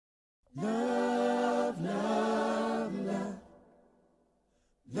Love, love, love.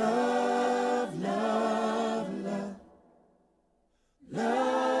 Love, love, love.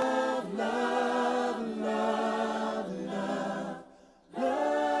 Love, love, love, love.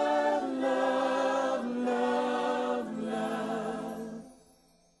 Love, love, love, love.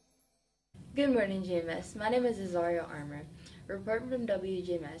 Good morning, GMS. My name is Azaria Armour, reporting from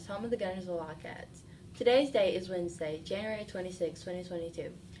Wgms, home of the Gunnersville Wildcats. Today's date is Wednesday, January 26,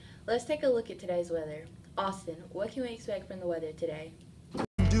 2022. Let's take a look at today's weather. Austin, what can we expect from the weather today?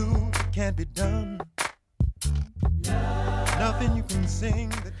 Can't be done. Nothing you can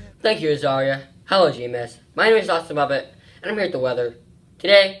sing. Thank you, Azaria. Hello, GMS. My name is Austin Bobbitt, and I'm here at the weather.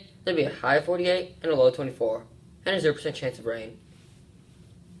 Today, there'll be a high of 48 and a low of 24, and a 0% chance of rain.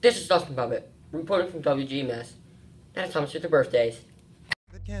 This is Austin Bobbitt, reporting from WGMS. Now it's time for the birthdays.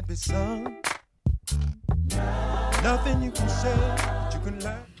 That can't be sung. Nothing you can say, but you can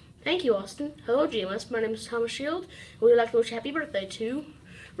learn. Thank you, Austin. Hello, GMS. My name is Thomas Shield, and we would like to wish a happy birthday to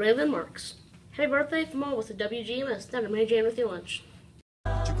Raylan Marks. Happy birthday from all of us at WGMS. Now to Mary Jane with your lunch.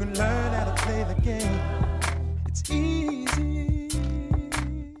 But you can learn how to play the game. It's easy.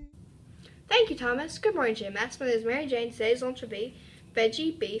 Thank you, Thomas. Good morning, GMS. My name is Mary Jane. Today's lunch will be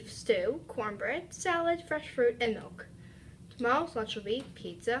veggie beef stew, cornbread, salad, fresh fruit, and milk. Tomorrow's lunch will be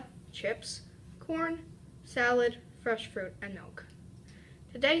pizza, chips, corn, salad, fresh fruit, and milk.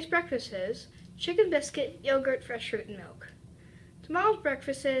 Today's breakfast is chicken biscuit, yogurt, fresh fruit, and milk. Tomorrow's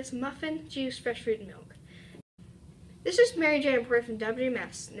breakfast is muffin, juice, fresh fruit, and milk. This is Mary Jane reporting from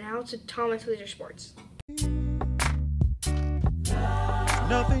WMS. Now to Thomas with your sports.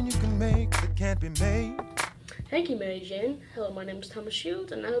 Nothing you can make that can't be made. Thank you, Mary Jane. Hello, my name is Thomas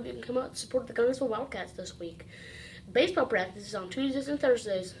Shields, and I hope you can come out and support the Gunnersville Wildcats this week. Baseball practice is on Tuesdays and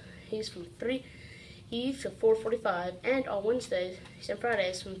Thursdays. He's from 3 to 4:45, and on Wednesdays and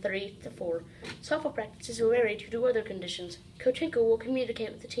Fridays from 3 to 4. Softball practices will vary due to weather conditions. Coach Hinkle will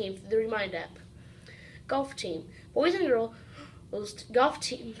communicate with the team through the Remind app. Golf team. Boys and girls golf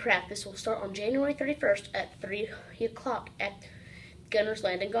team practice will start on January 31st at 3 o'clock at Gunners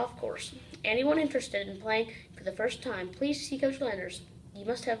Landing Golf Course. Anyone interested in playing for the first time, please see Coach Landers. You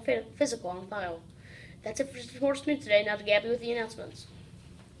must have a physical on file. That's it for Sports News today. Now to Gabby with the announcements.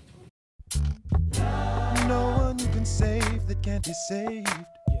 No one you can save that can't be saved.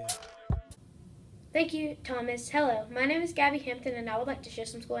 Thank you, Thomas. Hello, my name is Gabby Hampton, and I would like to share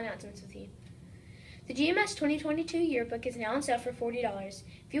some school announcements with you. The GMS 2022 yearbook is now on sale for $40.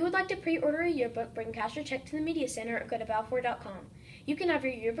 If you would like to pre-order a yearbook, bring cash or check to the Media Center or go to balfour.com. You can have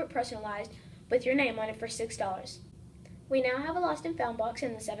your yearbook personalized with your name on it for $6. We now have a lost and found box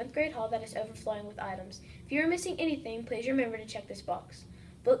in the 7th grade hall that is overflowing with items. If you are missing anything, please remember to check this box.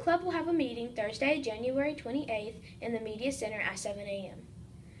 Book Club will have a meeting Thursday, January 28th in the Media Center at 7 a.m.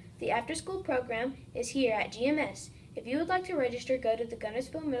 The after-school program is here at GMS. If you would like to register, go to the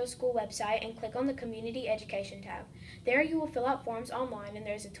Gunnersville Middle School website and click on the Community Education tab. There you will fill out forms online, and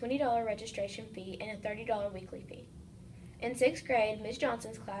there is a $20 registration fee and a $30 weekly fee. In 6th grade, Ms.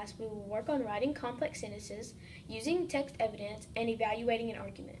 Johnson's class, we will work on writing complex sentences, using text evidence, and evaluating an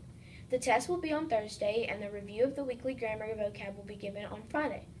argument. The test will be on Thursday, and the review of the weekly grammar vocab will be given on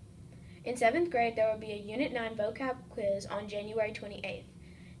Friday. In 7th grade, there will be a Unit 9 vocab quiz on January 28th.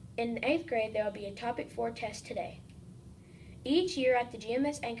 In 8th grade, there will be a Topic 4 test today. Each year at the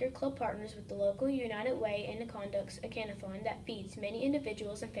GMS Anchor Club partners with the local United Way and conducts a canathon that feeds many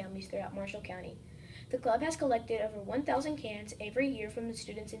individuals and families throughout Marshall County. The club has collected over 1,000 cans every year from the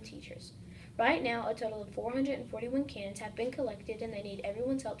students and teachers. Right now, a total of 441 cans have been collected, and they need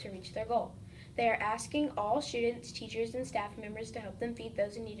everyone's help to reach their goal. They are asking all students, teachers, and staff members to help them feed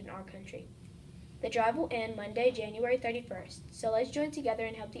those in need in our country. The drive will end Monday, January 31st, so let's join together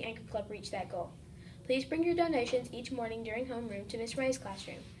and help the Anchor Club reach that goal. Please bring your donations each morning during homeroom to Miss Ray's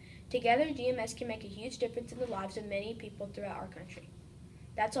classroom. Together, GMS can make a huge difference in the lives of many people throughout our country.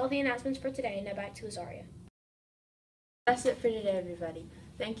 That's all the announcements for today. Now back to Azaria. That's it for today, everybody.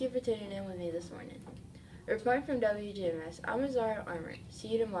 Thank you for tuning in with me this morning. Reporting from WGMS, I'm Azaria Armour. See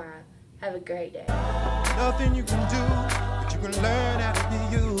you tomorrow. Have a great day. Nothing you can do, but you can learn how to be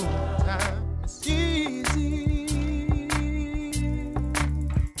you.